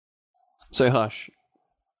So Hush,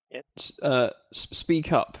 Yeah.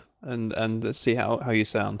 speak up and let's see how you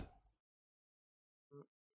sound.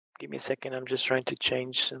 Give me a second. I'm just trying to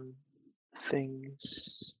change some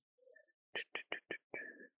things.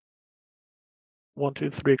 1, 2,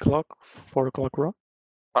 3 o'clock, 4 o'clock rock.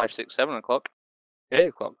 5, 6, 7 o'clock. 8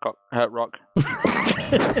 o'clock rock.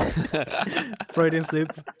 Freudian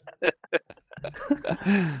slip.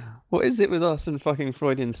 What is it with us and fucking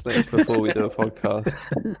Freudian slips before we do a podcast?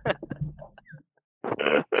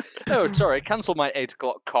 Oh, sorry. Cancel my 8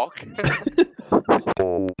 o'clock cock.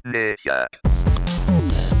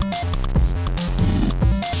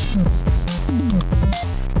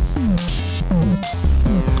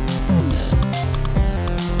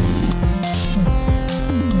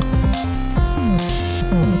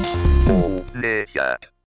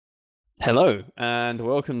 Hello, and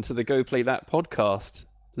welcome to the Go Play That podcast.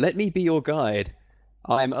 Let me be your guide.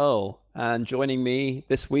 I'm Earl, and joining me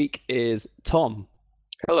this week is Tom,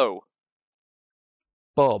 Hello.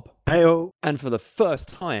 Bob, Heyo. and for the first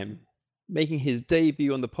time, making his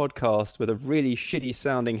debut on the podcast with a really shitty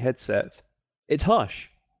sounding headset, it's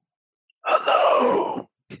Hush. Hello.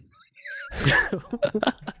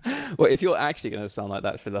 Well, if you're actually going to sound like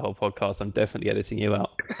that for the whole podcast, I'm definitely editing you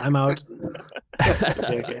out. I'm out.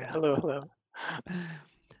 Okay. Hello.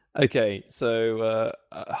 Okay, so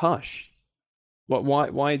Hush,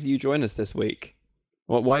 why do you join us this week?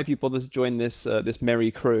 Why have you bothered to join this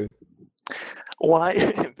merry crew?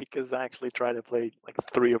 Why? Because I actually tried to play like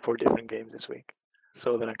 3 or 4 different games this week,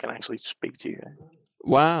 so that I can actually speak to you guys.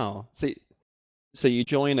 Wow. So you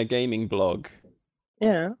join a gaming blog.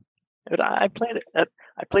 Yeah, but I played it.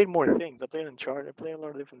 I played more things. I played Uncharted. I played a lot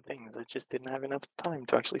of different things. I just didn't have enough time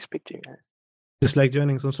to actually speak to you guys. Just like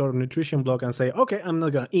joining some sort of nutrition blog and say, okay, I'm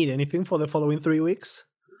not going to eat anything for the following 3 weeks.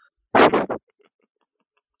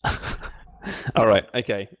 All right.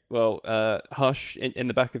 Okay. Well, Hush, in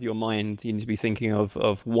the back of your mind, you need to be thinking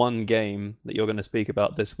of one game that you're going to speak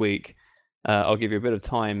about this week. I'll give you a bit of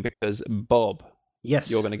time because Bob,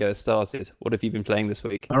 Yes. you're going to get us started. What have you been playing this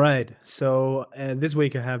week? All right. So this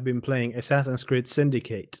week I have been playing Assassin's Creed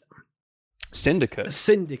Syndicate.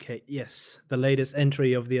 Syndicate. Yes. The latest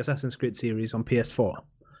entry of the Assassin's Creed series on PS4.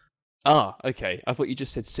 Ah, okay. I thought you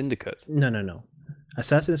just said Syndicate. No.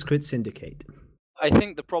 Assassin's Creed Syndicate. I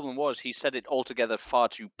think the problem was he said it altogether far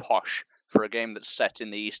too posh for a game that's set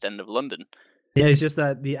in the East End of London. Yeah, it's just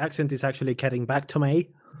that the accent is actually getting back to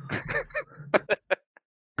me.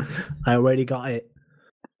 I already got it.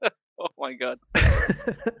 Oh my god.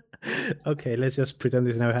 Okay, let's just pretend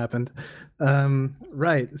this never happened.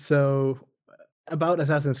 Right, so about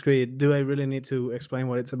Assassin's Creed, do I really need to explain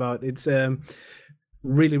what it's about? It's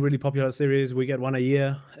really, really popular series. We get one a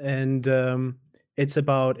year, and it's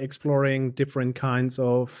about exploring different kinds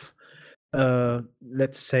of,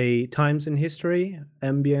 let's say, times in history,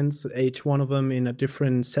 ambience, each one of them in a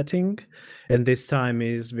different setting. And this time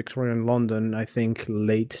is Victorian London, I think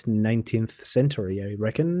late 19th century, I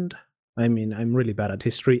reckoned. I mean, I'm really bad at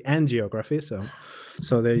history and geography,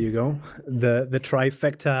 so there you go. The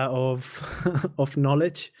trifecta of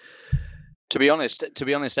knowledge. To be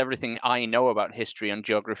honest, everything I know about history and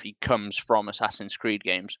geography comes from Assassin's Creed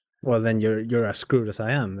games. Well, then you're as screwed as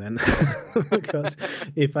I am, then. Because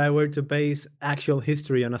if I were to base actual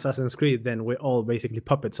history on Assassin's Creed, then we're all basically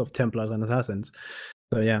puppets of Templars and Assassins.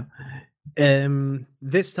 So yeah.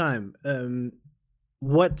 This time,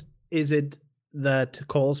 what is it that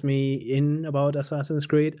calls me in about Assassin's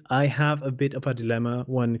Creed? I have a bit of a dilemma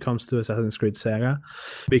when it comes to Assassin's Creed Saga,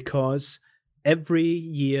 because every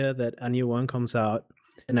year that a new one comes out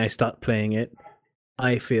and I start playing it,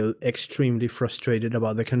 I feel extremely frustrated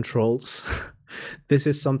about the controls. This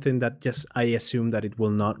is something that just I assume that it will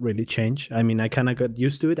not really change. I mean, I kind of got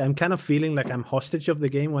used to it. I'm kind of feeling like I'm hostage of the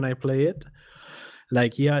game when I play it.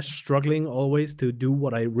 Like, yeah, struggling always to do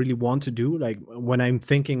what I really want to do. Like when I'm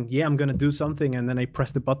thinking, yeah, I'm going to do something, and then I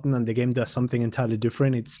press the button and the game does something entirely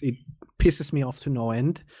different. It pisses me off to no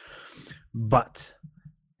end. But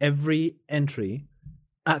every entry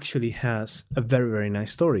actually has a very, very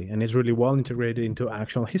nice story, and it's really well integrated into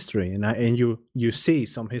actual history. And you see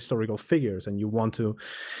some historical figures, and you want to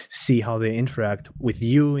see how they interact with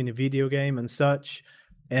you in a video game and such.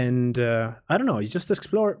 And I don't know, you just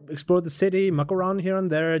explore the city, muck around here and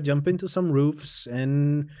there, jump into some roofs,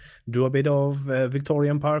 and do a bit of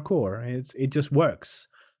Victorian parkour. It just works.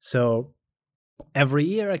 So every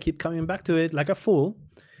year I keep coming back to it like a fool,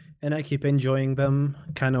 and I keep enjoying them,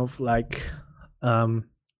 kind of like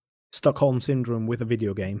Stockholm Syndrome with a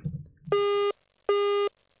video game.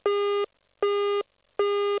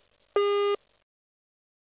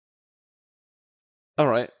 All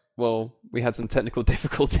right. Well, we had some technical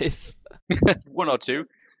difficulties. One or two.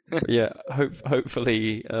 Yeah,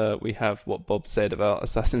 hopefully we have what Bob said about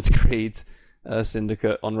Assassin's Creed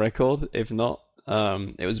Syndicate on record. If not,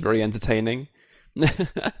 it was very entertaining.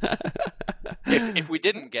 If we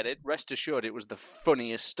didn't get it, rest assured it was the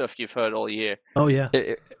funniest stuff you've heard all year. Oh yeah.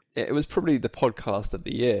 It was probably the podcast of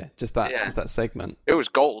the year. Just that segment. It was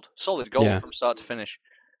gold, solid gold Yeah. from start to finish.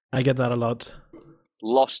 I get that a lot.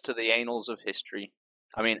 Lost to the annals of history.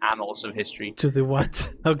 I mean, annals of history. To the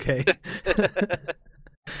what? Okay.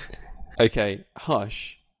 Okay,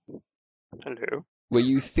 Hush. Hello. Were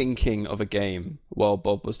you thinking of a game while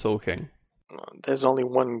Bob was talking? There's only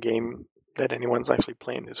one game that anyone's actually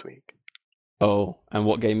playing this week. Oh, and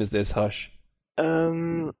what game is this, Hush?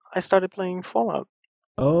 I started playing Fallout.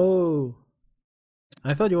 Oh.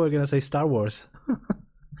 I thought you were gonna say Star Wars.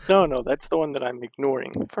 No, that's the one that I'm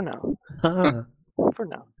ignoring for now. Ah. For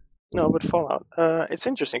now. No, but Fallout. It's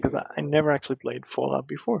interesting because I never actually played Fallout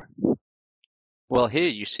before. Well, here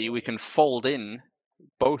you see we can fold in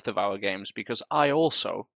both of our games because I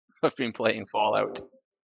also have been playing Fallout.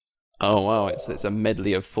 Oh wow, it's a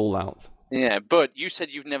medley of Fallout. Yeah, but you said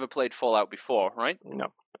you've never played Fallout before, right? No,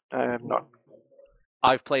 I have not.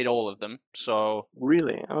 I've played all of them, so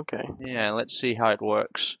Really? Okay. yeah, let's see how it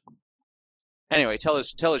works. Anyway, tell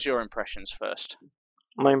us your impressions first.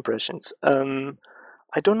 My impressions.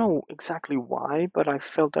 I don't know exactly why, but I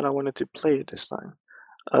felt that I wanted to play it this time.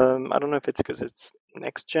 I don't know if it's because it's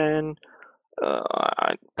next gen.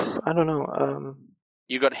 I don't know.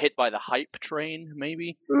 You got hit by the hype train,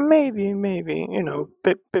 maybe? Maybe,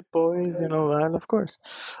 Pip Boys, that, of course.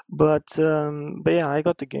 But yeah, I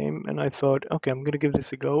got the game and I thought, okay, I'm gonna give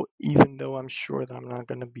this a go, even though I'm sure that I'm not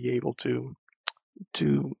gonna be able to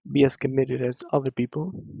be as committed as other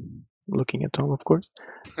people. Looking at Tom, of course.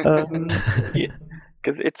 Yeah,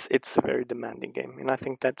 because it's a very demanding game, and I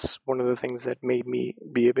think that's one of the things that made me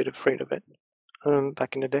be a bit afraid of it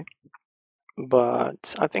back in the day.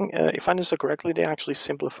 But I think, if I understood correctly, they actually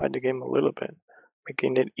simplified the game a little bit,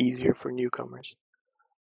 making it easier for newcomers.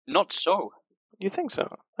 Not so. You think so?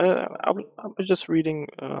 I was just reading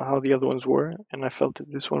how the other ones were, and I felt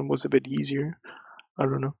that this one was a bit easier. I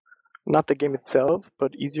don't know. Not the game itself,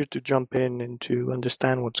 but easier to jump in and to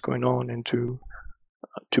understand what's going on and to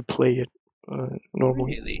play it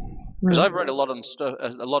normally. Really? Because I've read a lot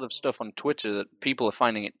of stuff on Twitter that people are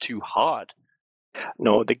finding it too hard.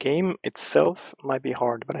 No, the game itself might be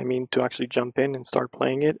hard, but I mean to actually jump in and start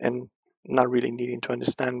playing it and not really needing to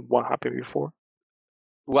understand what happened before.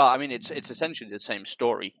 Well, I mean, it's essentially the same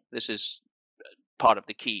story. This is part of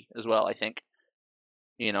the key as well, I think.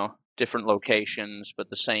 Different locations, but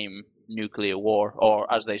the same nuclear war,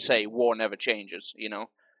 or as they say, war never changes.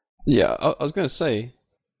 Yeah, I was going to say,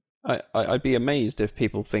 I'd be amazed if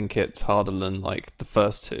people think it's harder than like the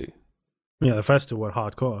first two. Yeah, the first two were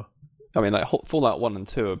hardcore. I mean, like Fallout 1 and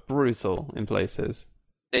 2 are brutal in places.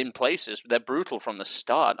 In places, they're brutal from the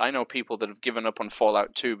start. I know people that have given up on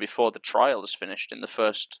Fallout 2 before the trial is finished in the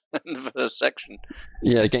first section.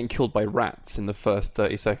 Yeah, getting killed by rats in the first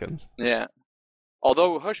 30 seconds. Yeah.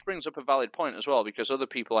 Although Hush brings up a valid point as well, because other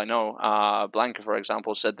people I know, Blanca, for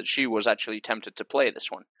example, said that she was actually tempted to play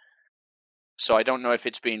this one. So I don't know if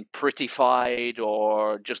it's been prettified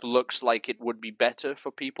or just looks like it would be better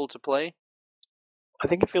for people to play. I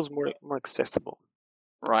think it feels more accessible.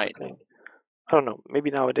 Right. I don't know. Maybe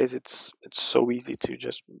nowadays it's so easy to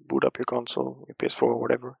just boot up your console, your PS4 or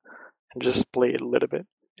whatever, and just play it a little bit.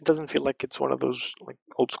 It doesn't feel like it's one of those like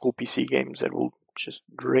old school PC games that will just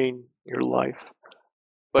drain your life.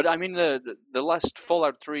 But I mean, the last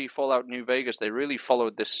Fallout 3, Fallout New Vegas, they really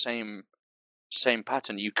followed this same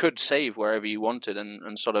pattern. You could save wherever you wanted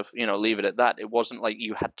and sort of leave it at that. It wasn't like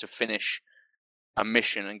you had to finish a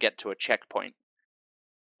mission and get to a checkpoint,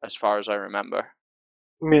 as far as I remember.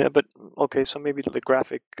 Yeah, but okay, so maybe the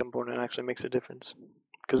graphic component actually makes a difference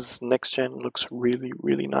because next gen looks really,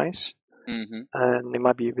 really nice, and it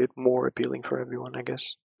might be a bit more appealing for everyone, I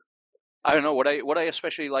guess. I don't know what I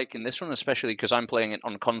especially like in this one, especially because I'm playing it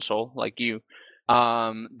on console like you,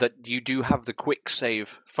 that you do have the quick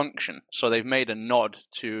save function. So they've made a nod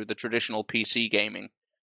to the traditional PC gaming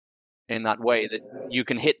in that way that you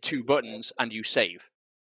can hit two buttons and you save.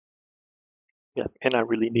 Yeah, and I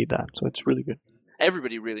really need that, so it's really good.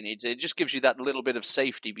 Everybody really needs it. It just gives you that little bit of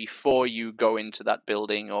safety before you go into that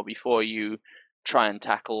building or before you try and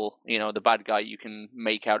tackle, the bad guy you can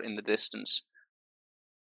make out in the distance.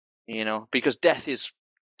 Because death is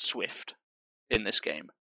swift in this game.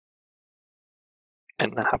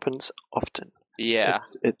 And that happens often. Yeah.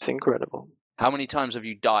 It's incredible. How many times have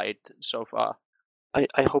you died so far?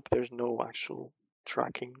 I hope there's no actual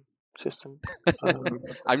tracking system.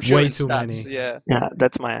 I'm sure Way in too stats, many. Yeah. Yeah,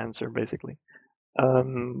 that's my answer basically.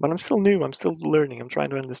 But I'm still new. I'm still learning. I'm trying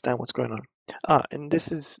to understand what's going on. And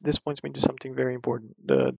this points me to something very important.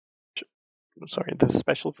 The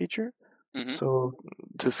special feature. Hmm. So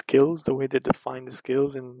the skills, the way they define the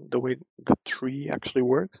skills, and the way the tree actually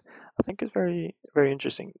works, I think is very very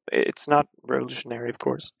interesting. It's not revolutionary, of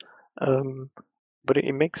course, but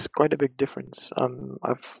it makes quite a big difference.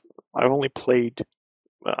 I've only played.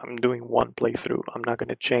 I'm doing one playthrough. I'm not going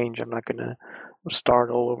to change. I'm not going to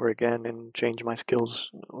start all over again and change my skills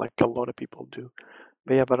like a lot of people do.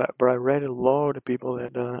 But yeah, but I read a lot of people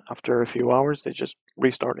that after a few hours they just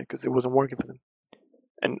restarted because it wasn't working for them.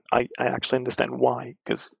 And I actually understand why,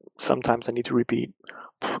 because sometimes I need to repeat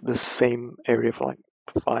the same area for like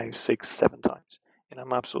 5, 6, 7 times, and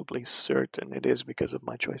I'm absolutely certain it is because of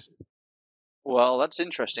my choices. Well, that's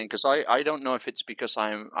interesting because I don't know if it's because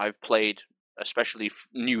I've played, especially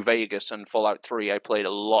New Vegas and Fallout 3. I played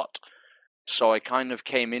a lot, so I kind of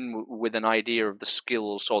came in with an idea of the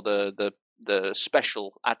skills or the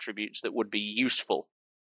special attributes that would be useful.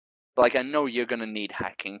 Like, I know you're going to need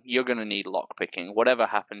hacking, you're going to need lockpicking. Whatever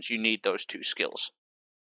happens, you need those 2 skills.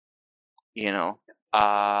 You know,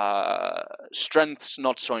 strength's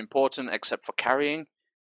not so important except for carrying.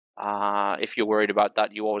 If you're worried about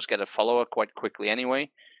that, you always get a follower quite quickly anyway.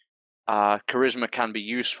 Charisma can be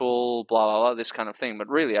useful, blah blah blah, this kind of thing. But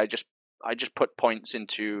really, I just put points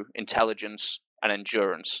into intelligence and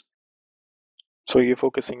endurance. So you're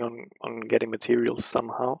focusing on getting materials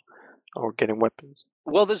somehow, or getting weapons?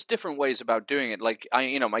 Well, there's different ways about doing it. Like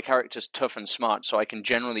my character's tough and smart, so I can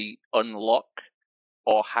generally unlock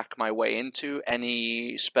or hack my way into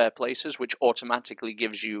any spare places, which automatically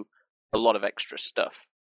gives you a lot of extra stuff.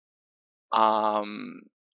 On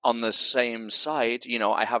the same side,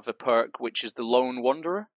 I have the perk which is the Lone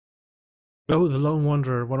Wanderer. Oh, the Lone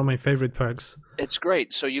Wanderer, one of my favorite perks. It's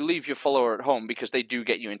great. So you leave your follower at home because they do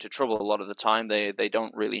get you into trouble a lot of the time. They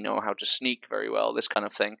don't really know how to sneak very well, this kind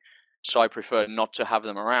of thing. So I prefer not to have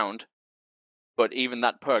them around. But even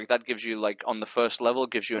that perk, that gives you, like, on the first level,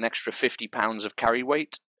 gives you an extra 50 pounds of carry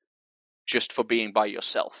weight just for being by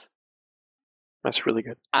yourself. That's really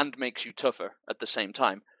good. And makes you tougher at the same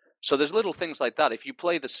time. So there's little things like that. If you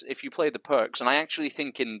play the perks, and I actually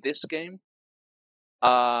think in this game,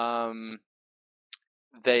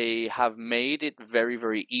 they have made it very,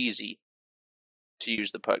 very easy to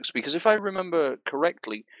use the perks. Because if I remember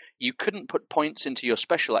correctly, you couldn't put points into your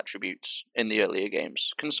special attributes in the earlier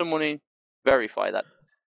games. Can someone verify that?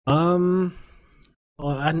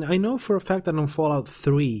 Well, and I know for a fact that on Fallout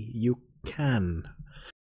 3 you can.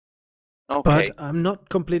 Okay. But I'm not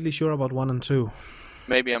completely sure about 1 and 2.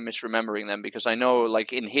 Maybe I'm misremembering them, because I know,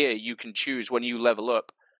 like, in here you can choose when you level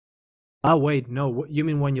up. Ah, wait, no. You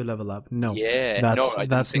mean when you level up? No. Yeah,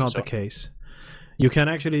 that's not the case. You can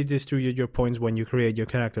actually distribute your points when you create your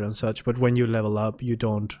character and such, but when you level up, you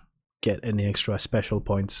don't get any extra special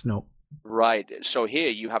points. No. Right. So here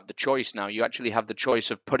you have the choice now. You actually have the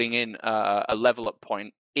choice of putting in a level up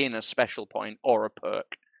point in a special point or a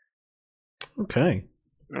perk. Okay.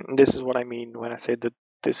 This is what I mean when I say that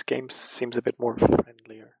this game seems a bit more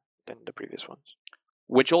friendlier than the previous ones.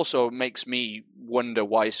 Which also makes me wonder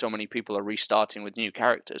why so many people are restarting with new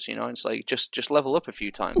characters. It's like, just level up a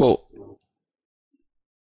few times. Well,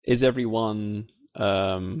 is everyone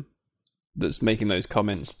that's making those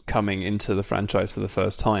comments coming into the franchise for the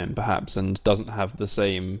first time, perhaps, and doesn't have the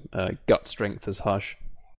same gut strength as Hush?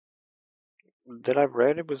 That I've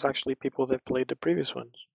read, it was actually people that played the previous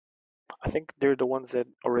ones. I think they're the ones that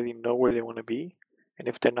already know where they want to be, and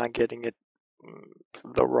if they're not getting it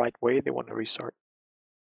the right way, they want to restart.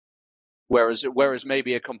 Whereas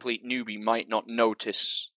maybe a complete newbie might not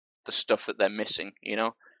notice the stuff that they're missing,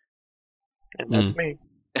 And that's me.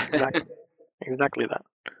 Exactly that.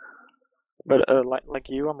 But like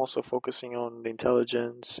you, I'm also focusing on the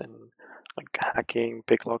intelligence and like hacking,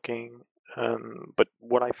 picklocking. But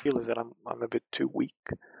what I feel is that I'm a bit too weak,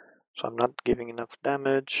 so I'm not giving enough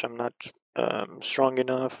damage. I'm not strong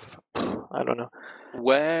enough. I don't know.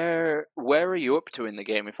 Where are you up to in the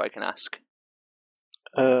game, if I can ask?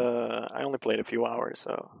 I only played a few hours,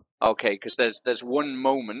 so. Okay, because there's one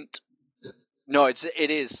moment. No, it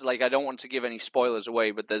is like, I don't want to give any spoilers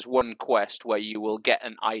away, but there's one quest where you will get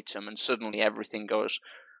an item and suddenly everything goes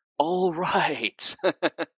all right.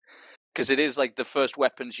 Because it is like the first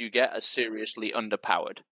weapons you get are seriously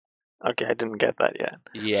underpowered. Okay, I didn't get that yet.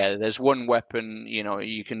 Yeah, there's one weapon,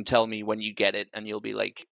 you can tell me when you get it and you'll be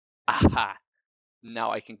like, aha,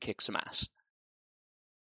 now I can kick some ass.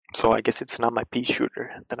 So I guess it's not my pea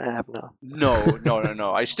shooter that I have now.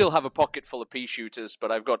 No. I still have a pocket full of pea shooters,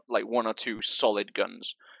 but I've got like 1 or 2 solid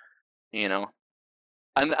guns. you know.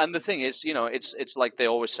 And the thing is, you know, it's like they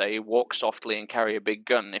always say, walk softly and carry a big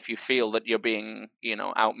gun. If you feel that you're being, you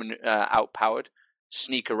know, outpowered,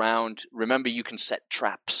 sneak around. Remember, you can set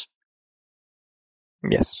traps.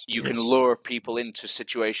 Yes. You yes. can lure people into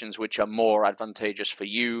situations which are more advantageous for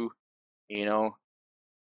you, you know.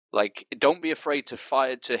 Like, don't be afraid to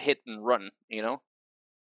fire, to hit and run, you know.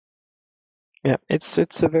 Yeah, it's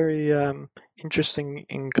a very interesting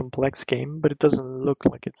and complex game, but it doesn't look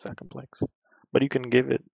like it's that complex. But you can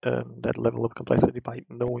give it that level of complexity by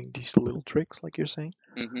knowing these little tricks, like you're saying.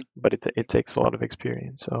 Mm-hmm. But it takes a lot of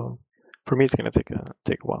experience. So for me, it's gonna take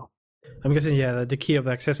a while. I'm guessing, yeah, that the key of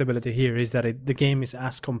accessibility here is that the game is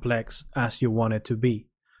as complex as you want it to be.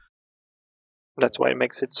 That's why it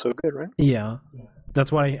makes it so good, right? Yeah,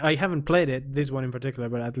 that's why I haven't played it, this one in particular,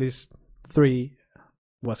 but at least 3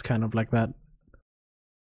 was kind of like that.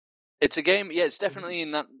 It's a game, yeah, it's definitely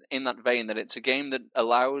in that vein, that it's a game that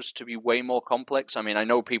allows to be way more complex. I mean, I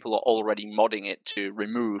know people are already modding it to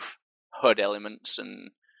remove HUD elements and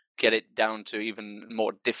get it down to even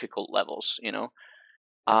more difficult levels, you know.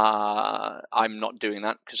 I'm not doing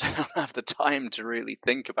that because I don't have the time to really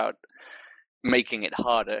think about making it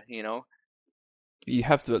harder, you know. You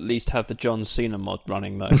have to at least have the John Cena mod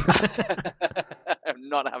running, though. I'm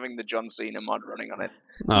not having the John Cena mod running on it.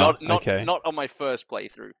 Oh, Not on my first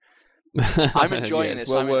playthrough. I'm enjoying it's this.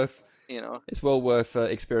 well worth, you know. It's well worth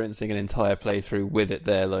experiencing an entire playthrough with it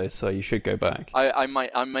there, though. So you should go back.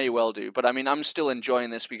 I may well do, but I mean, I'm still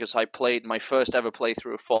enjoying this because I played my first ever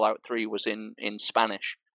playthrough of Fallout 3 was in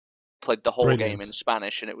Spanish. Played the whole Brilliant. game in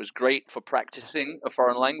Spanish, and it was great for practicing a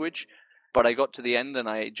foreign language. But I got to the end and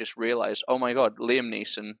I just realized, oh my god, Liam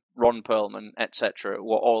Neeson, Ron Perlman, etc.,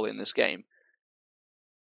 were all in this game,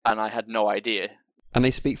 and I had no idea. And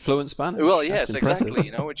they speak fluent Spanish. Well, yes, That's impressive. exactly.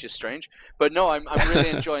 You know, which is strange. But no, I'm really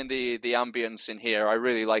enjoying the ambience in here. I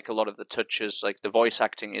really like a lot of the touches. Like the voice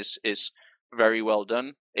acting is very well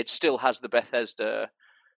done. It still has the Bethesda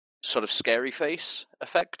sort of scary face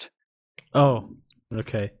effect. Oh,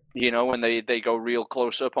 okay. You know, when they go real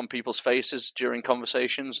close up on people's faces during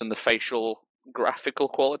conversations, and the facial graphical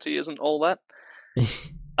quality isn't all that.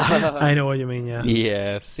 I know what you mean, yeah.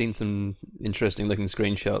 Yeah, I've seen some interesting looking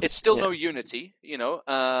screenshots. It's still no Unity, you know.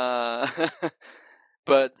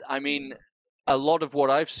 But I mean, a lot of what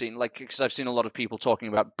I've seen, like, because I've seen a lot of people talking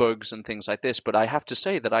about bugs and things like this, but I have to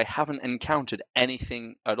say that I haven't encountered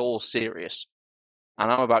anything at all serious.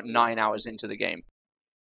 And I'm about 9 hours into the game.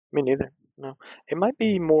 Me neither. No, it might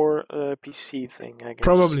be more a PC thing, I guess.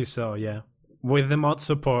 Probably so, yeah. With the mod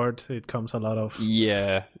support, it comes a lot of...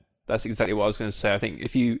 Yeah, that's exactly what I was going to say. I think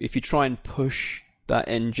if you try and push that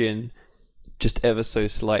engine just ever so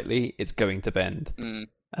slightly, it's going to bend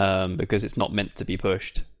because it's not meant to be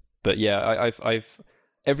pushed. But yeah, I've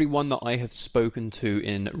everyone that I have spoken to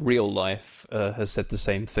in real life has said the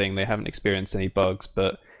same thing. They haven't experienced any bugs,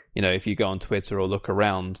 but you know, if you go on Twitter or look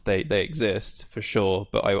around, they exist for sure.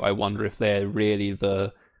 But I wonder if they're really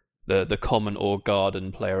the common or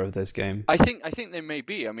garden player of this game. I think they may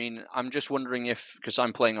be. I mean, I'm just wondering if, because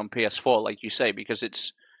I'm playing on PS4, like you say, because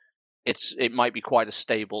it might be quite a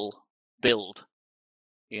stable build.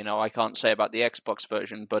 You know, I can't say about the Xbox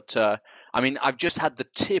version, but I mean, I've just had the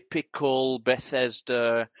typical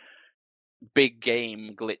Bethesda big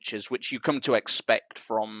game glitches, which you come to expect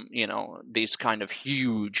from, you know, these kind of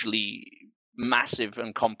hugely massive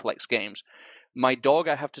and complex games. My dog,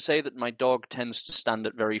 I have to say that my dog tends to stand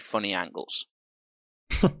at very funny angles.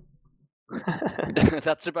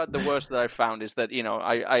 That's about the worst that I've found, is that, you know,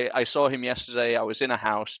 I saw him yesterday. I was in a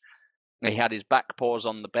house. He had his back paws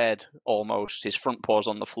on the bed, almost, his front paws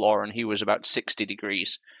on the floor, and he was about 60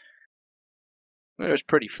 degrees. It was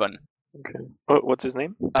pretty fun. Okay. What's his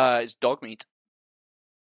name? It's Dogmeat.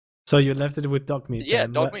 So you left it with Dogmeat. Yeah,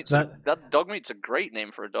 then. Dogmeat's that Dogmeat's a great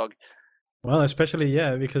name for a dog. Well, especially,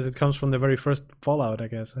 yeah, because it comes from the very first Fallout, I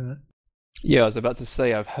guess. Yeah, I was about to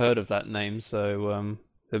say I've heard of that name, so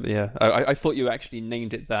yeah, I thought you actually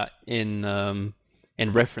named it that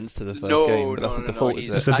in reference to the first game, but that's the default. Is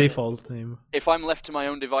it? It's the default name. If I'm left to my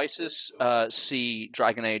own devices, see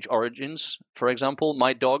Dragon Age Origins, for example.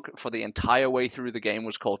 My dog, for the entire way through the game,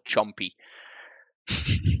 was called Chompy.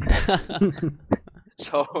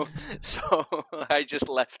 So I just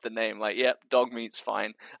left the name. Like, yep, Dogmeat's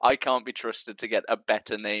fine. I can't be trusted to get a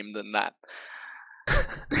better name than that.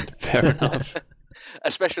 Fair enough.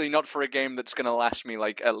 Especially not for a game that's going to last me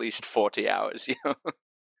like at least 40 hours, you know.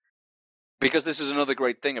 Because this is another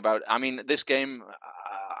great thing about, I mean, this game,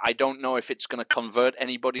 I don't know if it's going to convert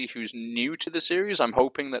anybody who's new to the series. I'm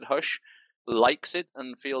hoping that Hush likes it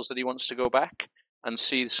and feels that he wants to go back and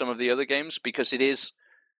see some of the other games, because it is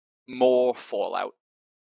more Fallout.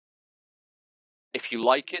 If you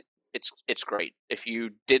like it, it's great. If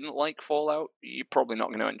you didn't like Fallout, you're probably not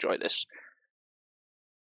going to enjoy this.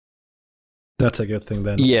 That's a good thing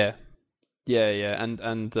then. Yeah,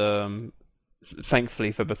 and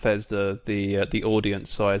thankfully for Bethesda, the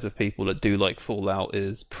audience size of people that do like Fallout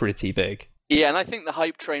is pretty big. Yeah, and I think the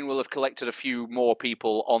hype train will have collected a few more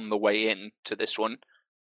people on the way in to this one.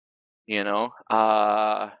 You know,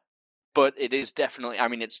 but it is definitely. I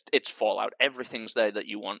mean, it's Fallout. Everything's there that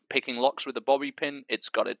you want. Picking locks with a bobby pin, it's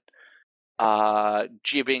got it.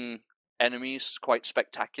 Jibbing enemies quite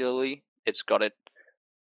spectacularly, it's got it.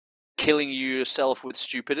 Killing you yourself with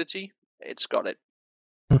stupidity, it's got it.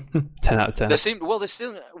 10 out of 10. There's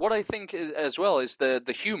still what I think as well is the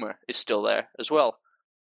humor is still there as well.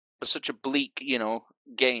 For such a bleak,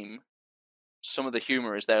 game, some of the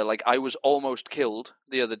humor is there. Like I was almost killed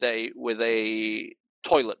the other day with a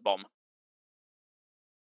toilet bomb.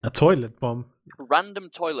 A toilet bomb? Random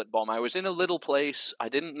toilet bomb. I was in a little place. I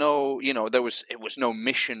didn't know, it was no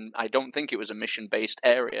mission. I don't think it was a mission-based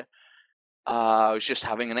area. I was just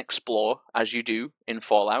having an explore, as you do in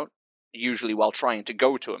Fallout, usually while trying to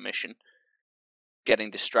go to a mission, getting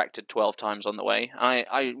distracted 12 times on the way.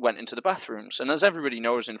 I went into the bathrooms, and as everybody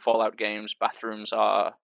knows in Fallout games, bathrooms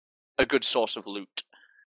are a good source of loot.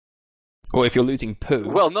 Or if you're looting poo.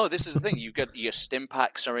 Well, no, this is the thing. You get your stim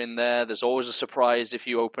packs are in there. There's always a surprise if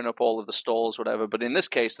you open up all of the stalls, whatever. But in this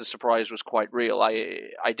case, the surprise was quite real.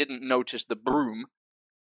 I didn't notice the broom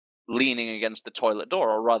leaning against the toilet door,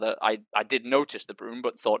 or rather, I did notice the broom,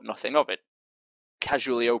 but thought nothing of it.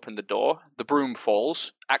 Casually opened the door. The broom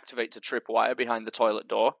falls. Activates a tripwire behind the toilet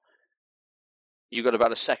door. You got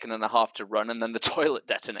about a second and a half to run, and then the toilet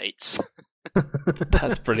detonates.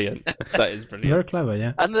 That's brilliant. That is brilliant. Very clever,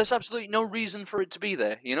 yeah. And there's absolutely no reason for it to be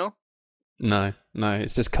there, No,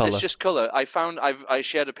 it's just colour. It's just colour. I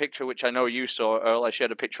shared a picture, which I know you saw, Earl. I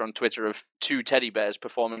shared a picture on Twitter of two teddy bears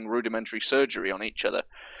performing rudimentary surgery on each other.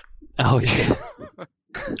 Oh, yeah.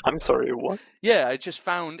 I'm sorry, what? Yeah, I just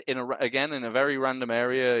found, in a very random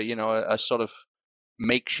area, a sort of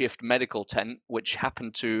makeshift medical tent, which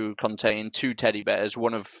happened to contain two teddy bears,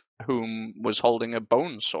 one of whom was holding a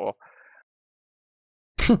bone saw.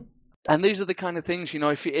 And these are the kind of things,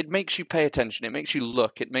 it makes you pay attention, it makes you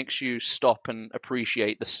look, it makes you stop and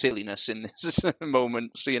appreciate the silliness in these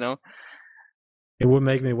moments, It would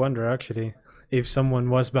make me wonder, actually, if someone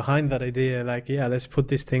was behind that idea, like, yeah, let's put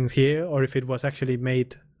these things here, or if it was actually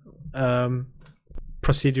made,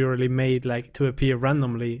 procedurally made, like, to appear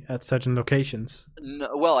randomly at certain locations. No,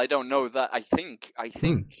 well, I don't know that. I think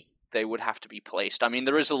they would have to be placed. I mean,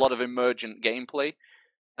 there is a lot of emergent gameplay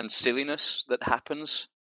and silliness that happens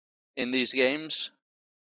in these games,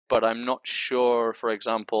 but I'm not sure, for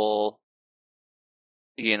example,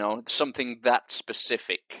 something that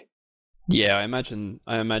specific. Yeah, I imagine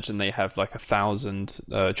they have like 1,000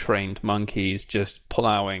 trained monkeys just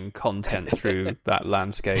plowing content through that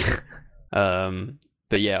landscape.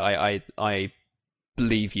 But yeah, I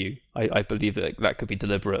believe you. I believe that could be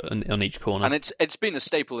deliberate on each corner. And it's been a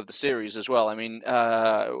staple of the series as well. I mean,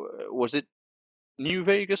 was it New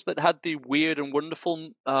Vegas that had the weird and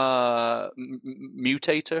wonderful mutator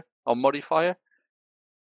or modifier?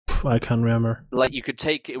 I can't remember. Like you could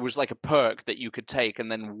take, it was like a perk that you could take,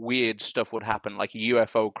 and then weird stuff would happen, like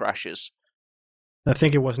UFO crashes. I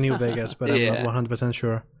think it was New Vegas, but I'm not 100%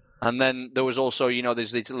 sure. And then there was also,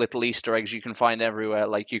 there's these little Easter eggs you can find everywhere.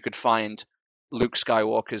 Like you could find Luke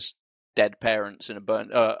Skywalker's dead parents in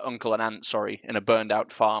uncle and aunt, in a burned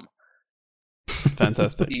out farm.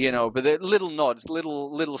 Fantastic. But the little nods,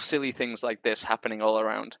 little silly things like this happening all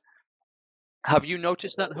around. Have you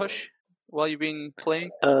noticed that, Hush, while you've been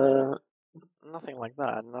playing? Nothing like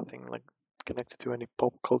that. Nothing like connected to any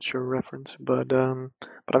pop culture reference. But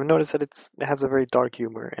I've noticed that it has a very dark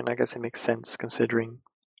humor, and I guess it makes sense considering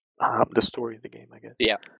the story of the game, I guess.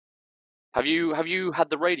 Yeah. Have you had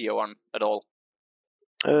the radio on at all?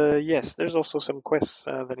 Yes. There's also some quests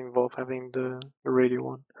that involve having the radio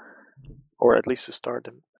on, or at least to start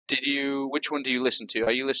them. Which one do you listen to?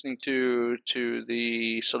 Are you listening to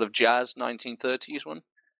the sort of jazz 1930s one?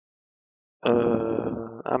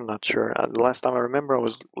 I'm not sure. The last time I remember, I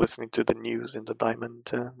was listening to the news in the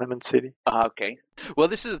Diamond City. Okay. Well,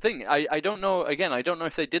 this is the thing. I don't know. Again, I don't know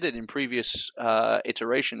if they did it in previous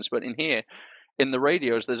iterations, but in here, in the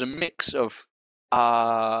radios, there's a mix of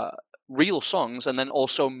real songs and then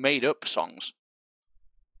also made up songs.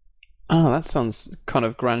 Oh, that sounds kind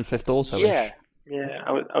of Grand Theft Auto-ish. Yeah,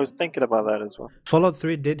 I was thinking about that as well. Fallout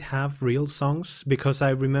 3 did have real songs, because I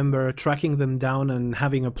remember tracking them down and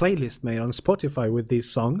having a playlist made on Spotify with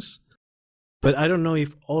these songs. But I don't know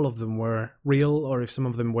if all of them were real or if some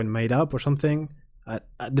of them were made up or something.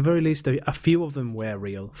 at the very least, a few of them were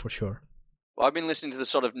real for sure. Well, I've been listening to the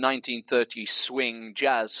sort of 1930s swing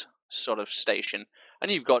jazz sort of station,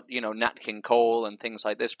 and you've got, you know, Nat King Cole and things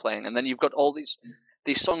like this playing, and then you've got all these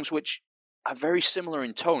songs which are very similar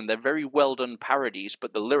in tone. They're very well done parodies,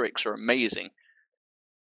 but the lyrics are amazing.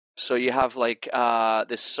 So you have like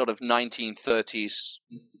this sort of 1930s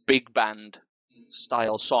big band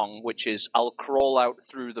style song, which is "I'll crawl out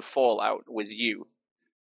through the fallout with you."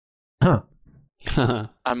 Huh.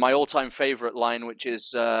 And my all-time favorite line, which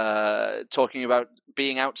is talking about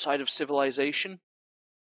being outside of civilization.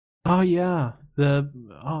 Oh yeah,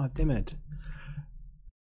 damn it.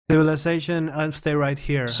 Civilization, I'll stay right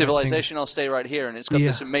here. Civilization, I'll stay right here. And it's got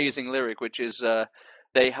this amazing lyric, which is,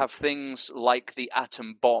 they have things like the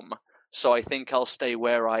atom bomb, so I think I'll stay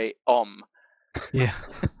where I am. Yeah.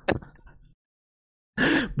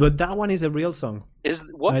 But that one is a real song. Is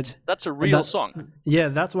what? That's a real song? Yeah,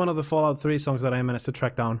 that's one of the Fallout 3 songs that I managed to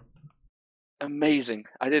track down. Amazing.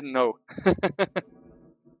 I didn't know.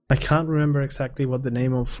 I can't remember exactly what the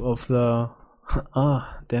name of the...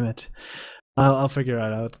 damn it. I'll figure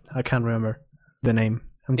it out. I can't remember the name.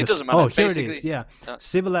 It doesn't matter. Oh, here it is. Yeah.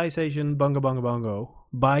 Civilization Bongo Bongo Bongo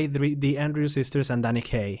by the Andrew Sisters and Danny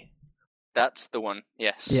Kaye. That's the one,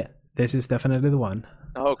 yes. Yeah, this is definitely the one.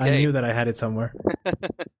 Okay. I knew that I had it somewhere.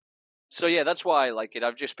 So yeah, that's why I like it.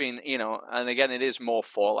 I've just been, you know, and again, it is more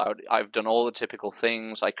Fallout. I've done all the typical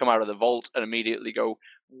things. I come out of the vault and immediately go,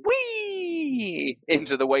 whee,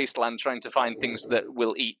 into the wasteland trying to find things that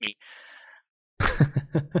will eat me.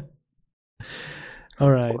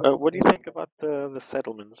 All right. What do you think about the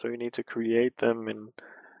settlements? So you need to create them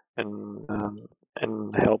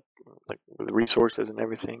and help like with resources and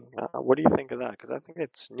everything. What do you think of that? Because I think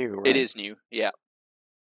it's new, right? It is new, yeah.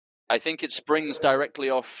 I think it springs directly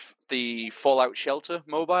off the Fallout Shelter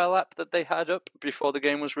mobile app that they had up before the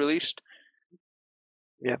game was released.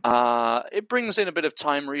 Yeah. It brings in a bit of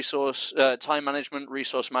time management,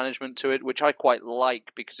 resource management to it, which I quite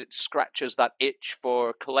like because it scratches that itch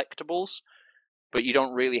for collectibles, but you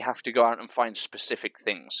don't really have to go out and find specific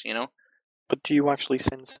things, you know? But do you actually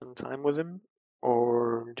spend some time with him?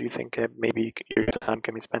 Or do you think maybe your time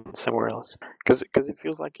can be spent somewhere else? Because it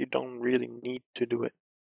feels like you don't really need to do it.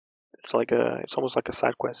 It's almost like a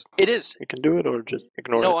side quest. It is. You can do it or just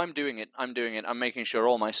ignore it. No, I'm doing it. I'm making sure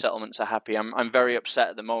all my settlements are happy. I'm very upset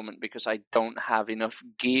at the moment because I don't have enough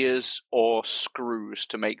gears or screws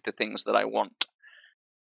to make the things that I want.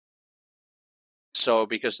 So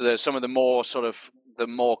because there's some of the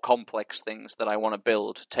more complex things that I want to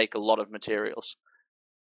build take a lot of materials.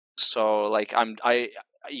 So like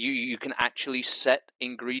you can actually set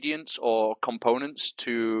ingredients or components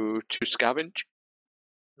to scavenge.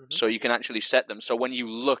 So you can actually set them. So when you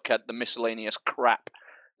look at the miscellaneous crap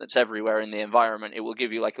that's everywhere in the environment, it will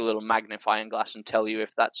give you like a little magnifying glass and tell you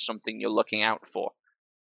if that's something you're looking out for.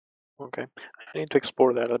 Okay. I need to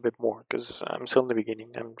explore that a bit more because I'm still in the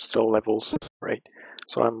beginning. I'm still level 6, right?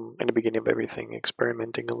 So I'm in the beginning of everything,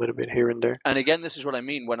 experimenting a little bit here and there. And again, this is what I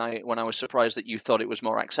mean when I was surprised that you thought it was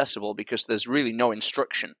more accessible because there's really no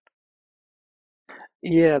instruction.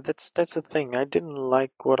 Yeah, that's the thing. I didn't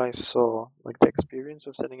like what I saw. Like the experience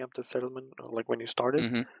of setting up the settlement, like when you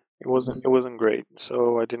started, it wasn't great.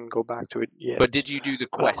 So I didn't go back to it yet. But did you do the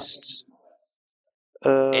quests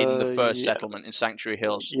in the first settlement in Sanctuary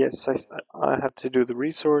Hills? Yes, I had to do the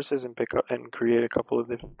resources and pick up and create a couple of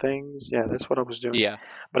different things. Yeah, that's what I was doing. Yeah.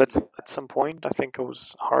 But at some point, I think I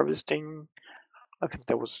was harvesting. I think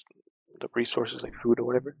that was the resources like food or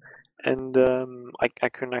whatever, and I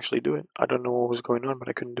couldn't actually do it. I don't know what was going on, but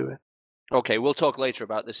I couldn't do it. Okay, we'll talk later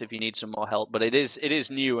about this if you need some more help. But it is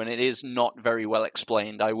new and it is not very well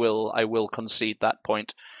explained. I will concede that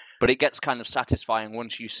point. But it gets kind of satisfying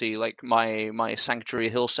once you see like my Sanctuary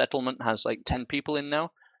Hill settlement has like 10 people in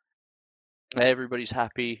now. Everybody's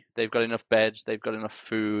happy. They've got enough beds. They've got enough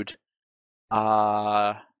food.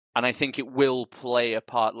 And I think it will play a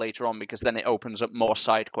part later on because then it opens up more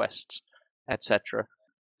side quests, etc.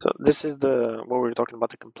 So this is what we were talking about,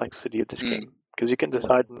 the complexity of this game, because you can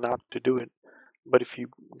decide not to do it, but if you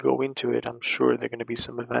go into it, I'm sure there are going to be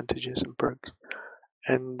some advantages and perks,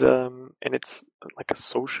 and it's like a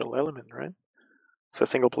social element, right? It's a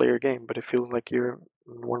single player game, but it feels like you're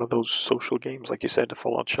in one of those social games, like you said. The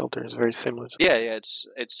Fallout Shelter is very similar. Yeah,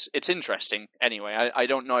 it's interesting. Anyway, I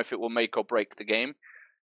don't know if it will make or break the game.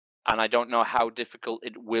 And I don't know how difficult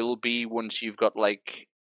it will be once you've got like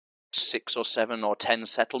 6 or 7 or 10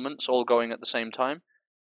 settlements all going at the same time.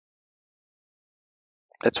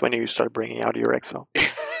 That's when you start bringing out your Excel.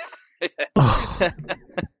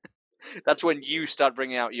 That's when you start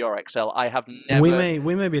bringing out your Excel. I have never.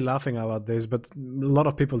 We may be laughing about this, but a lot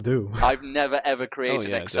of people do. I've never ever created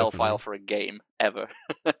an Excel definitely. file for a game ever.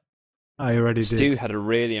 I already Stu did. had a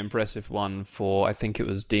really impressive one for, I think it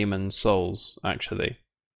was Demon's Souls, actually.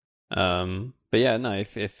 But yeah, no,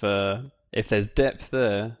 if there's depth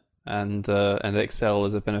there and Excel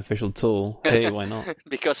is a beneficial tool, hey, why not?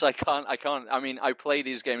 Because I can't. I mean, I play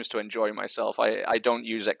these games to enjoy myself. I don't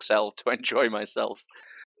use Excel to enjoy myself.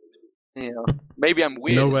 You know, maybe I'm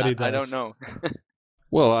weird. Nobody I don't does. know.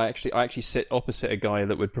 Well, I actually sit opposite a guy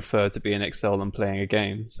that would prefer to be in Excel than playing a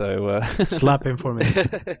game. So Slap him for me.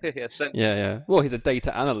 Yes, then- yeah. Well, he's a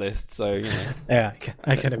data analyst, so you know, Yeah,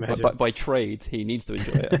 I can imagine. by trade, he needs to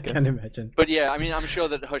enjoy it. I I guess. can imagine. But yeah, I mean, I'm sure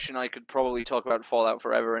that Hush and I could probably talk about Fallout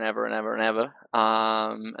forever and ever and ever and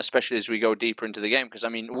ever, especially as we go deeper into the game. Because I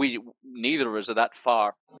mean, neither of us are that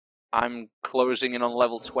far. I'm closing in on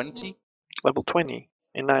level 20, Level 20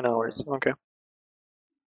 in 9 hours. Okay.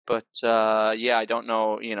 but yeah, I don't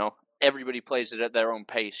know. You know, everybody plays it at their own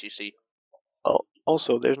pace. You see, Oh,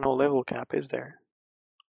 also, there's no level cap, is there?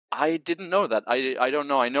 I didn't know that. I don't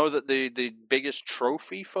know. I know that the biggest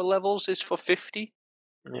trophy for levels is for 50.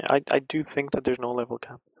 Yeah, I do think that there's no level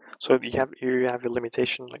cap. So you have a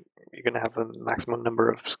limitation, like you're gonna have a maximum number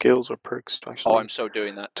of skills or perks to actually Oh, I'm so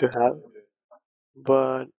doing that. to have.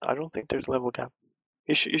 But I don't think there's level cap.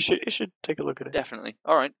 You should take a look at it. Definitely.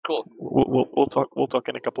 All right. Cool. We'll talk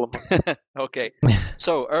in a couple of months. Okay.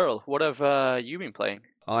 So Earl, what have you been playing?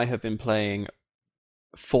 I have been playing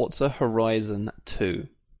Forza Horizon 2.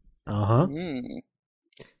 Uh-huh.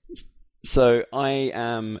 So I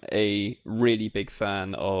am a really big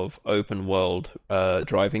fan of open world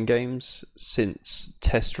driving games since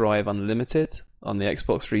Test Drive Unlimited on the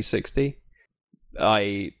Xbox 360.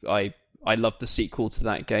 I love the sequel to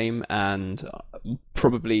that game, and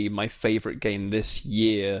probably my favorite game this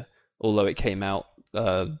year, although it came out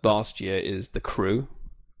last year, is The Crew.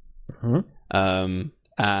 Mhm.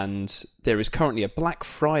 And there is currently a Black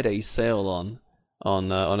Friday sale on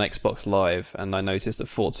Xbox Live, and I noticed that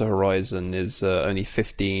Forza Horizon is only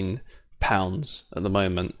 £15 at the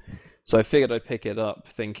moment. So I figured I'd pick it up,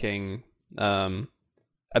 thinking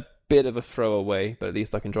a bit of a throwaway, but at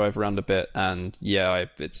least I can drive around a bit. And yeah,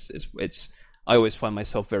 I always find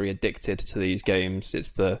myself very addicted to these games.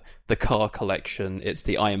 It's the car collection. It's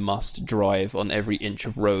the I must drive on every inch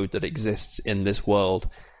of road that exists in this world.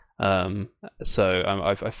 So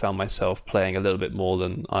I've found myself playing a little bit more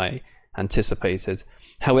than I anticipated.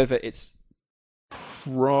 However, it's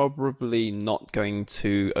probably not going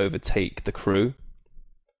to overtake The Crew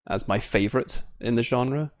as my favorite in the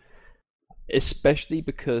genre, especially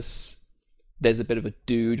because there's a bit of a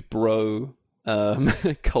dude bro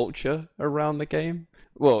culture around the game.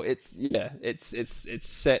 Well, it's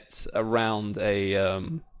set around a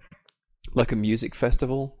like a music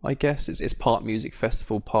festival, I guess. It's part music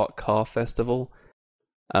festival, part car festival.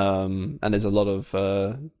 And there's a lot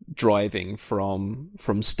of driving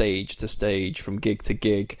from stage to stage, from gig to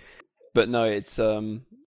gig. But no, it's one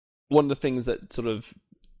of the things that sort of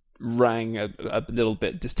rang a little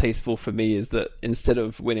bit distasteful for me is that instead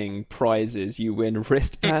of winning prizes, you win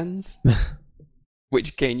wristbands,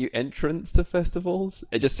 which gain you entrance to festivals.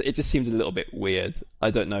 It just seemed a little bit weird.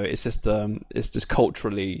 I don't know. It's just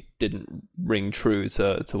culturally didn't ring true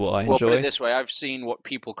to what I Well, enjoy. put it this way, I've seen what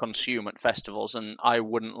people consume at festivals, and I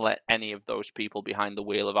wouldn't let any of those people behind the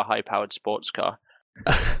wheel of a high-powered sports car.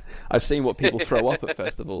 I've seen what people throw up at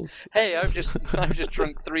festivals. Hey, I've just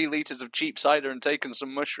drunk 3 liters of cheap cider and taken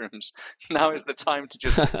some mushrooms. Now is the time to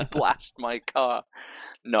just blast my car.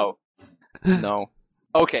 No.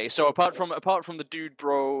 Okay, so apart from the dude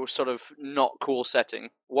bro sort of not cool setting,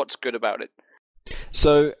 what's good about it?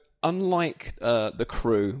 So unlike The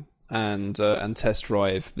Crew and Test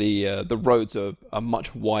Drive, the roads are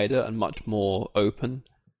much wider and much more open.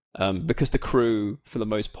 Because The Crew, for the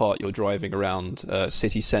most part, you're driving around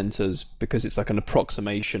city centers because it's like an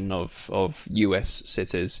approximation of US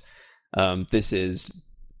cities. This is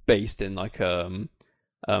based in like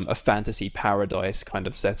a fantasy paradise kind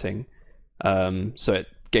of setting. So it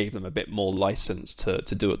gave them a bit more license to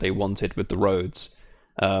do what they wanted with the roads,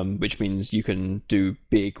 which means you can do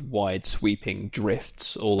big, wide, sweeping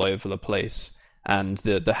drifts all over the place, and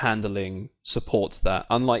the handling supports that.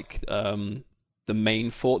 Unlike the main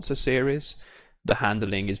Forza series, the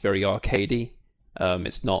handling is very arcadey.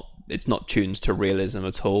 It's not tuned to realism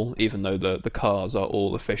at all, even though the cars are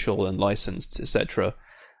all official and licensed, etc.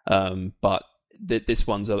 But this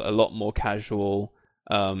one's a lot more casual,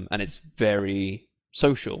 and it's very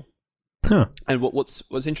social. Huh. And what's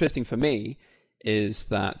interesting for me is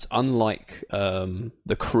that unlike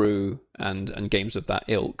The Crew and games of that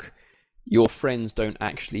ilk, your friends don't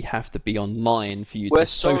actually have to be online for you We're to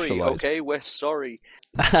sorry, socialize. okay? We're sorry.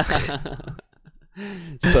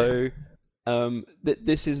 So,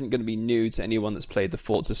 this isn't going to be new to anyone that's played the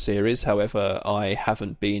Forza series. However, I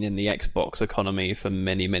haven't been in the Xbox economy for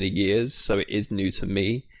many, many years, so it is new to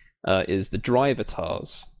me. Is the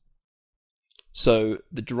Drivatars. So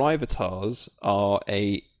the Drivatars are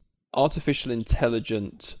a artificial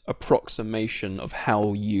intelligent approximation of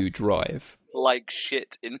how you drive. Like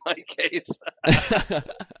shit in my case.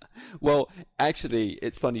 Well, actually,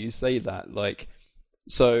 it's funny you say that. Like,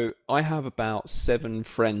 so I have about 7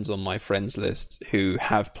 friends on my friends list who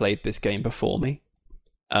have played this game before me.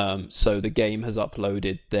 So the game has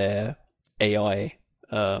uploaded their AI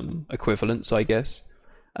equivalents, I guess.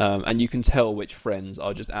 And you can tell which friends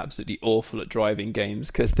are just absolutely awful at driving games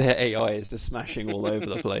because their AI is just smashing all over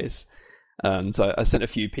the place. So I sent a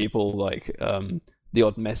few people like the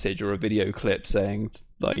odd message or a video clip saying,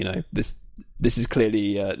 like, you know, this is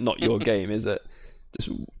clearly not your game, is it? Just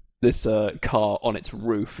this car on its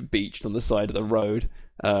roof, beached on the side of the road,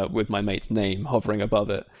 with my mate's name hovering above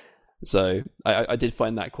it. So I did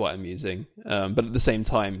find that quite amusing. But at the same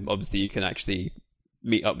time, obviously, you can actually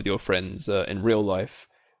meet up with your friends in real life.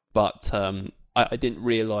 But I didn't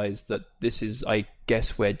realize that this is, I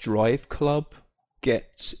guess, where Drive Club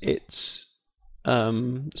gets its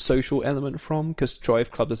social element from, because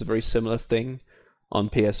Drive Club does a very similar thing on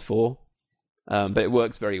PS4, but it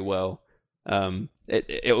works very well.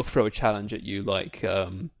 It will throw a challenge at you like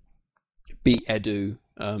beat Edu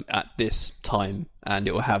at this time, and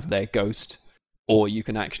it will have their ghost, or you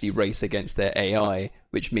can actually race against their AI,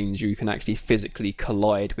 which means you can actually physically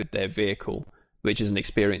collide with their vehicle, which is an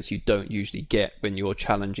experience you don't usually get when you're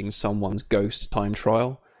challenging someone's ghost time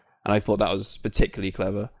trial. And I thought that was particularly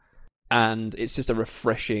clever. And it's just a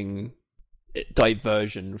refreshing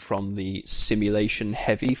diversion from the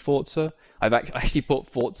simulation-heavy Forza. I've actually bought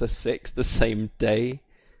Forza 6 the same day,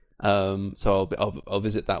 so I'll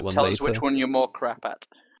visit that one later. Tell us which one you're more crap at.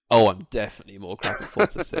 Oh, I'm definitely more crap at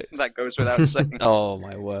Forza 6. That goes without saying. Oh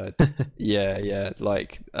my word! Yeah.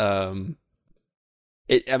 Like, I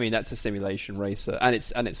mean, that's a simulation racer, and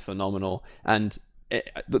it's phenomenal. And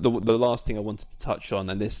the last thing I wanted to touch on,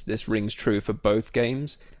 and this rings true for both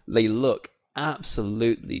games, they look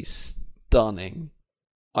absolutely stunning.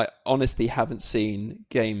 I honestly haven't seen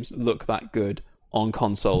games look that good on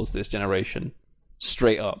consoles this generation.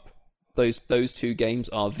 Straight up. Those 2 games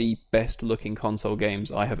are the best looking console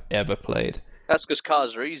games I have ever played. That's because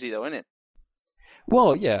cars are easy, though, isn't it?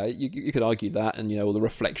 Well, yeah, you could argue that, and, you know, all the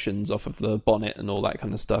reflections off of the bonnet and all that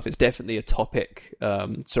kind of stuff. It's definitely a topic.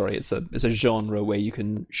 It's a genre where you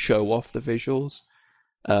can show off the visuals.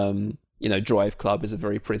 You know, Drive Club is a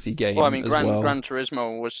very pretty game. Well, I mean, as Gran well.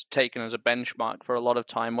 Turismo was taken as a benchmark for a lot of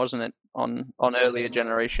time, wasn't it? On earlier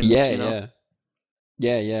generations. Yeah, you know?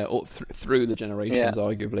 yeah. All through the generations,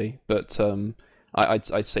 arguably. But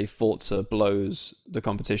I'd say Forza blows the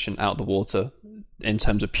competition out the water in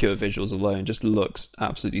terms of pure visuals alone. Just looks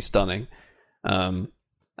absolutely stunning. And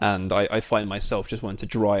I find myself just wanting to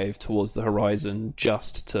drive towards the horizon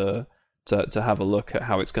just to have a look at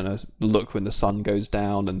how it's going to look when the sun goes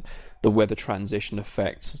down, and the weather transition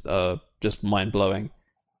effects are just mind-blowing.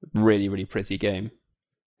 Really, really pretty game.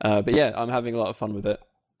 But yeah, I'm having a lot of fun with it.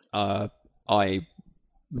 I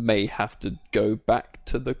may have to go back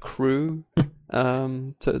to the Crew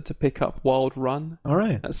to pick up Wild Run. All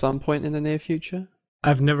right. At some point in the near future.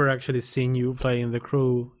 I've never actually seen you playing the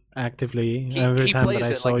Crew actively. Every time that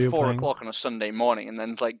I saw you playing. 4 o'clock on a Sunday morning, and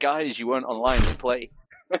then it's like, guys, you weren't online to play.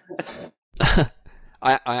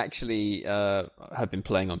 I actually have been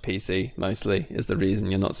playing on PC mostly. Is the reason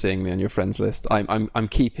you're not seeing me on your friends list. I'm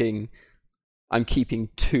keeping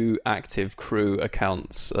 2 active Crew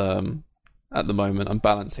accounts at the moment. I'm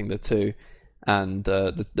balancing the 2, and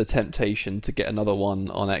the temptation to get another one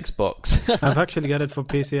on Xbox. I've actually got it for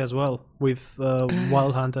PC as well, with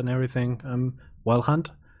Wild Hunt and everything. Wild Hunt?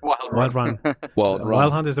 Wild Run.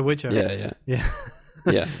 Wild Hunt is The Witcher. Yeah.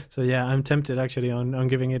 Yeah. So yeah, I'm tempted actually on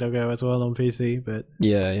giving it a go as well on PC, but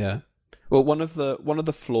yeah. Well, one of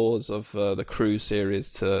the flaws of the Crew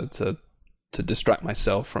series to distract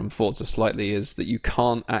myself from Forza slightly is that you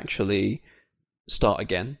can't actually start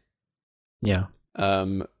again. Yeah.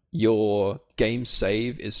 Your game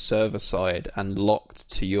save is server side and locked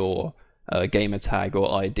to your gamer tag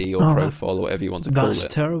or ID or profile or whatever you want to call it.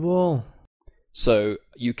 That's terrible. So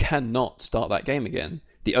you cannot start that game again.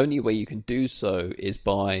 The only way you can do so is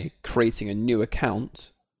by creating a new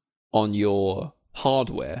account on your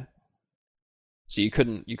hardware. So you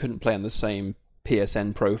couldn't play on the same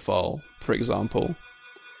PSN profile, for example.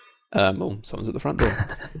 Oh, someone's at the front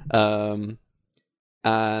door.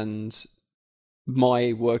 and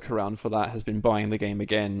my workaround for that has been buying the game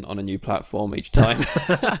again on a new platform each time.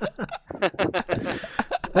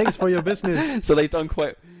 Thanks for your business. So they've done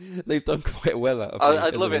quite well out of it.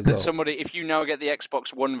 I'd love it that somebody, if you now get the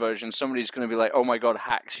Xbox One version, somebody's going to be like, "Oh my God,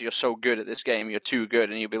 Hacks, you're so good at this game, you're too good,"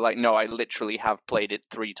 and you'll be like, "No, I literally have played it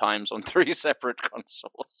 3 times on 3 separate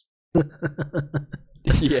consoles."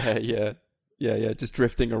 Yeah, just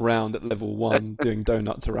drifting around at level 1, doing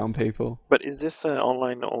donuts around people. But is this an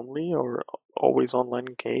online only or always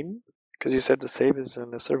online game? Because you said the save is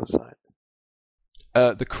on the server side.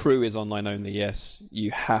 The Crew is online only, yes.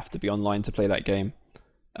 You have to be online to play that game.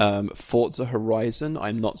 Forza Horizon,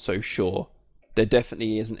 I'm not so sure. There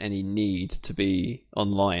definitely isn't any need to be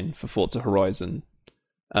online for Forza Horizon.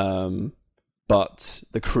 But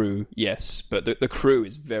the Crew, yes. But the Crew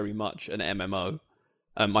is very much an MMO.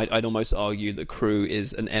 I'd almost argue the Crew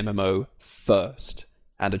is an MMO first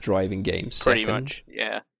and a driving game second. Pretty much,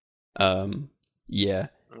 yeah. Yeah.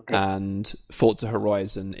 Okay. And Forza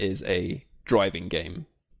Horizon is a driving game,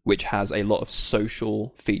 which has a lot of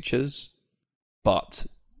social features, but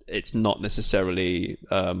it's not necessarily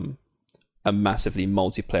a massively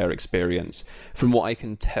multiplayer experience. From what I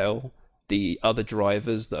can tell, the other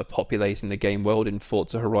drivers that are populating the game world in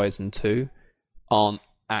Forza Horizon 2 aren't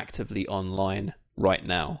actively online right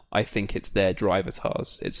now. I think it's their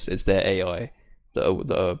drivatars, it's their AI that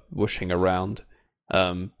are whooshing around.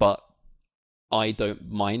 But I don't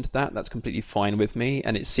mind that. That's completely fine with me,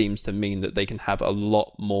 and it seems to mean that they can have a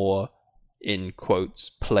lot more, in quotes,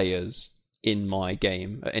 players in my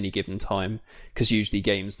game at any given time, because usually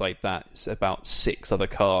games like that, it's about 6 other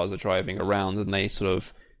cars are driving around and they sort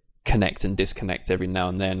of connect and disconnect every now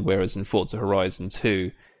and then, whereas in Forza Horizon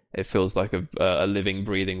 2 it feels like a living,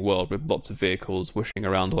 breathing world with lots of vehicles whooshing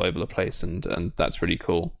around all over the place, and that's really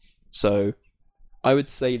cool. So I would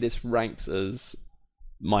say this ranks as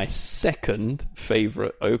my second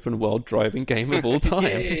favorite open world driving game of all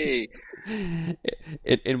time.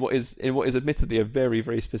 in what is admittedly a very,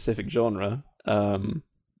 very specific genre,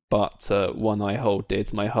 but one I hold dear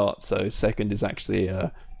to my heart. So second is actually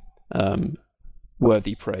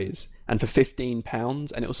worthy praise. And for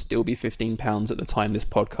 £15, and it will still be £15 at the time this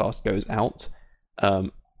podcast goes out,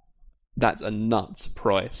 that's a nuts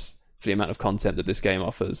price for the amount of content that this game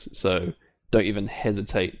offers. So don't even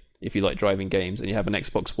hesitate if you like driving games and you have an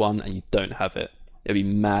Xbox One and you don't have it. It'd be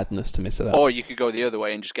madness to miss it out. Or you could go the other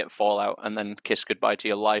way and just get Fallout and then kiss goodbye to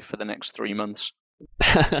your life for the next 3 months.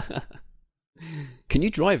 Can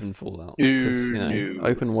you drive in Fallout? No.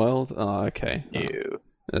 Open world? Oh, okay. No.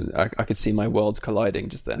 I could see my worlds colliding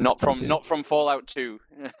just then. Not from Fallout 2.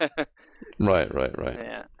 Right.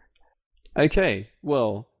 Yeah. Okay,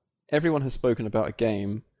 well, everyone has spoken about a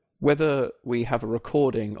game. Whether we have a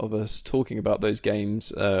recording of us talking about those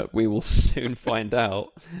games, we will soon find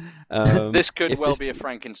out. This could well be a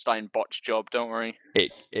Frankenstein botch job, don't worry.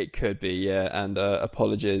 It could be, yeah, and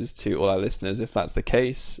apologies to all our listeners if that's the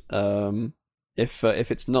case. If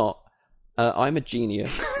it's not, I'm a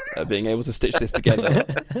genius at being able to stitch this together.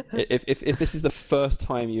 If this is the first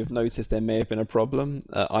time you've noticed there may have been a problem,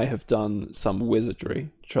 I have done some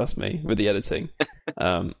wizardry, trust me, with the editing.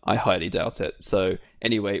 I highly doubt it. So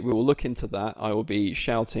anyway, we will look into that. I will be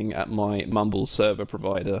shouting at my Mumble server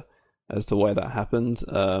provider as to why that happened.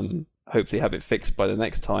 Hopefully have it fixed by the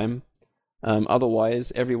next time.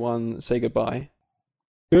 Otherwise, everyone say goodbye.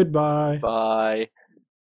 Goodbye. Bye.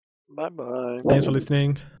 Bye-bye. Thanks for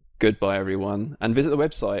listening. Goodbye, everyone. And visit the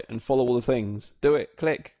website and follow all the things. Do it.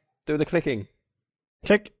 Click. Do the clicking.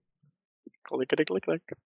 Click. Click.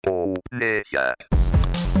 Oh, yeah.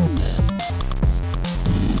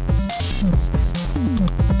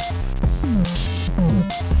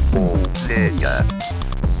 Oh, yeah.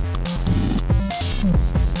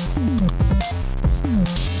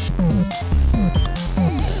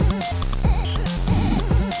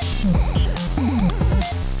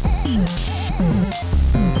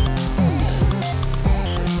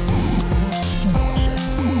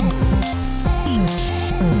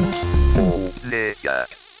 Oh, yeah.